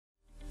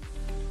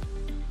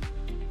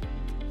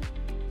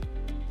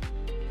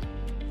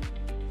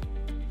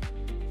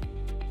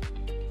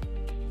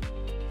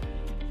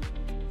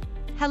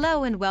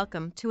Hello and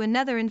welcome to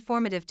another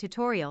informative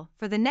tutorial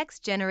for the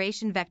next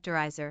generation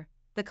vectorizer,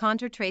 the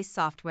ContourTrace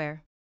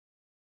software.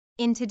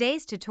 In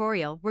today's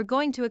tutorial, we're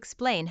going to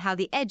explain how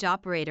the edge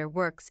operator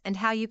works and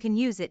how you can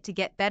use it to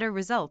get better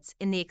results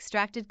in the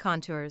extracted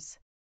contours.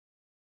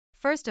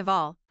 First of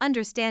all,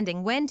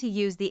 understanding when to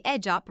use the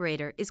edge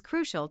operator is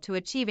crucial to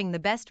achieving the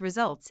best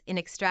results in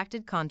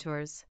extracted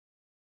contours.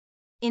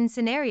 In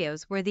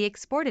scenarios where the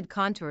exported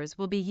contours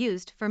will be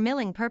used for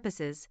milling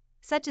purposes,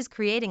 such as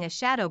creating a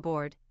shadow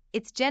board,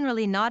 it's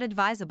generally not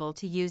advisable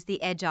to use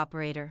the edge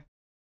operator.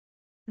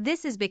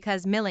 This is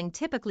because milling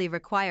typically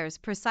requires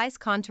precise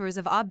contours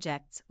of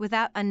objects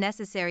without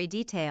unnecessary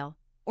detail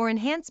or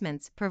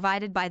enhancements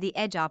provided by the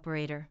edge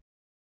operator.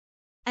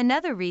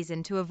 Another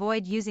reason to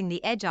avoid using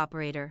the edge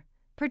operator,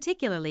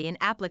 particularly in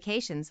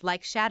applications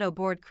like shadow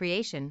board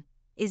creation,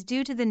 is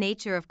due to the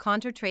nature of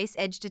ContourTrace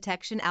edge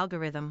detection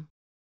algorithm.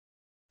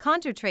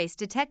 ContourTrace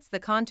detects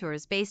the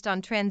contours based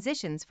on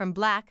transitions from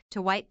black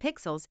to white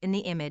pixels in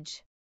the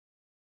image.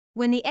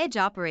 When the edge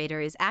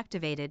operator is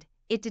activated,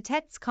 it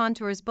detects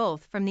contours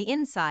both from the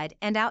inside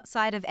and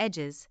outside of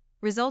edges,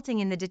 resulting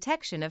in the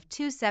detection of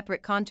two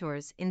separate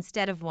contours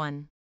instead of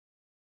one.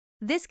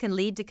 This can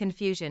lead to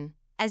confusion,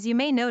 as you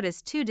may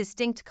notice two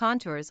distinct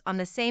contours on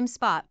the same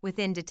spot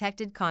within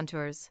detected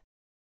contours.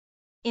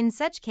 In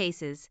such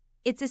cases,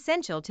 it's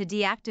essential to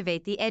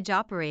deactivate the edge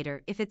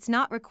operator if it's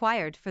not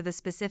required for the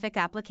specific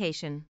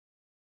application.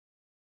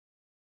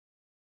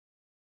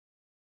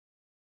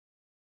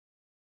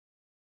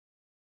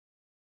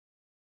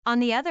 On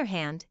the other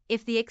hand,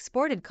 if the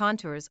exported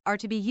contours are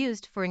to be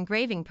used for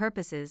engraving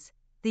purposes,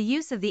 the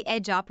use of the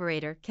edge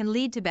operator can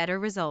lead to better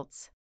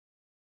results.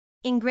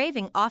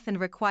 Engraving often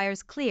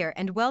requires clear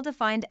and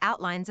well-defined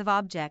outlines of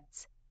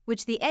objects,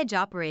 which the edge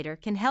operator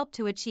can help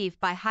to achieve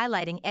by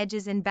highlighting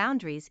edges and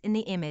boundaries in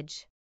the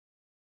image.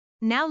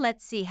 Now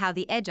let's see how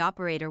the edge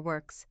operator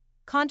works.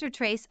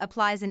 ContourTrace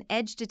applies an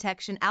edge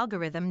detection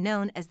algorithm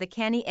known as the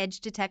Canny edge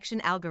detection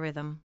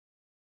algorithm.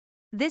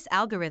 This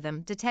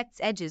algorithm detects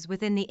edges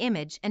within the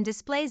image and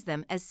displays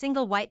them as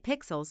single white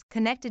pixels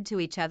connected to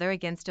each other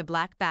against a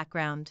black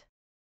background.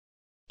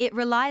 It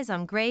relies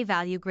on gray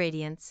value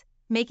gradients,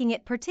 making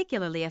it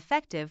particularly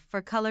effective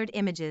for colored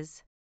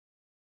images.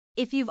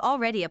 If you've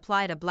already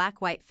applied a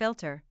black-white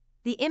filter,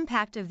 the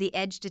impact of the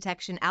edge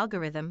detection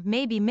algorithm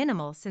may be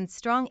minimal since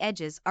strong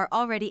edges are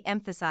already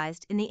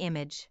emphasized in the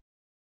image.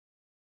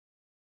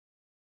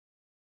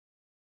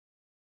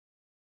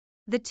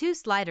 The two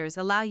sliders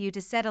allow you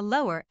to set a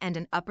lower and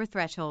an upper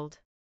threshold.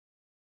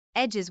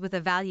 Edges with a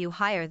value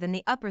higher than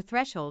the upper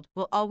threshold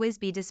will always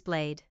be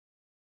displayed.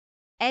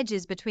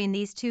 Edges between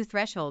these two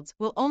thresholds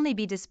will only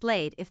be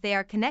displayed if they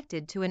are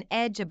connected to an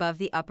edge above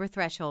the upper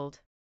threshold.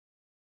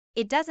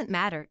 It doesn't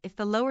matter if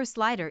the lower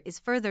slider is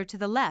further to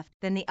the left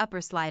than the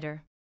upper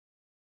slider.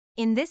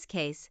 In this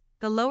case,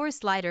 the lower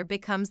slider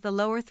becomes the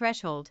lower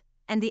threshold,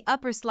 and the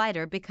upper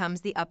slider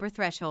becomes the upper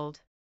threshold.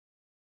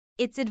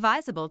 It's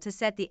advisable to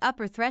set the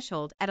upper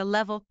threshold at a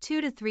level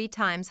 2 to 3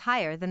 times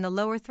higher than the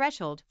lower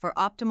threshold for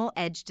optimal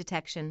edge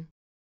detection.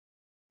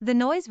 The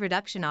noise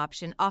reduction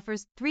option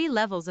offers 3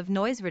 levels of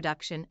noise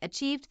reduction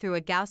achieved through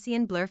a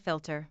Gaussian blur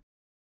filter.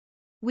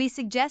 We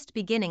suggest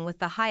beginning with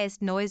the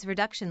highest noise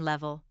reduction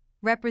level,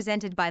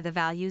 represented by the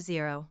value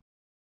 0.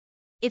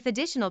 If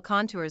additional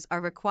contours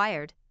are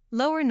required,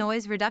 lower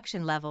noise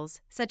reduction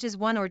levels, such as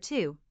 1 or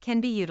 2,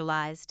 can be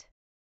utilized.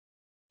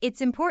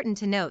 It's important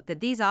to note that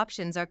these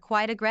options are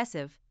quite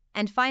aggressive,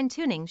 and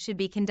fine-tuning should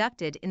be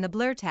conducted in the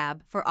Blur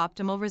tab for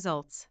optimal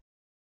results.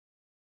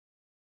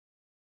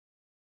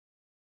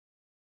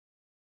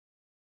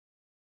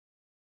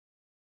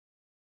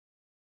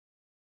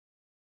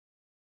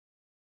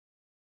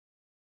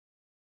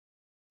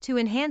 To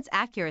enhance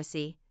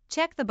accuracy,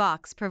 check the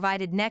box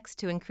provided next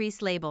to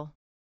Increase label.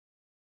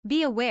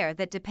 Be aware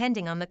that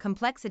depending on the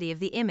complexity of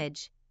the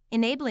image,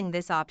 enabling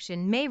this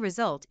option may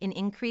result in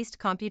increased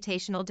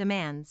computational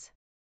demands.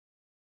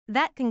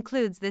 That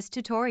concludes this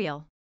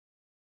tutorial.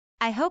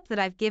 I hope that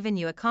I've given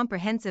you a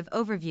comprehensive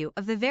overview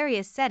of the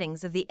various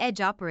settings of the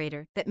edge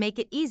operator that make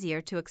it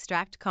easier to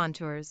extract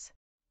contours.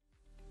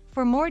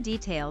 For more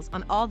details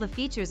on all the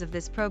features of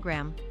this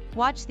program,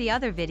 watch the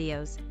other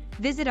videos,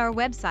 visit our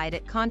website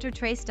at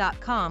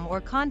ContourTrace.com or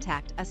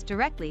contact us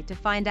directly to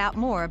find out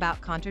more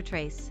about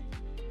ContourTrace.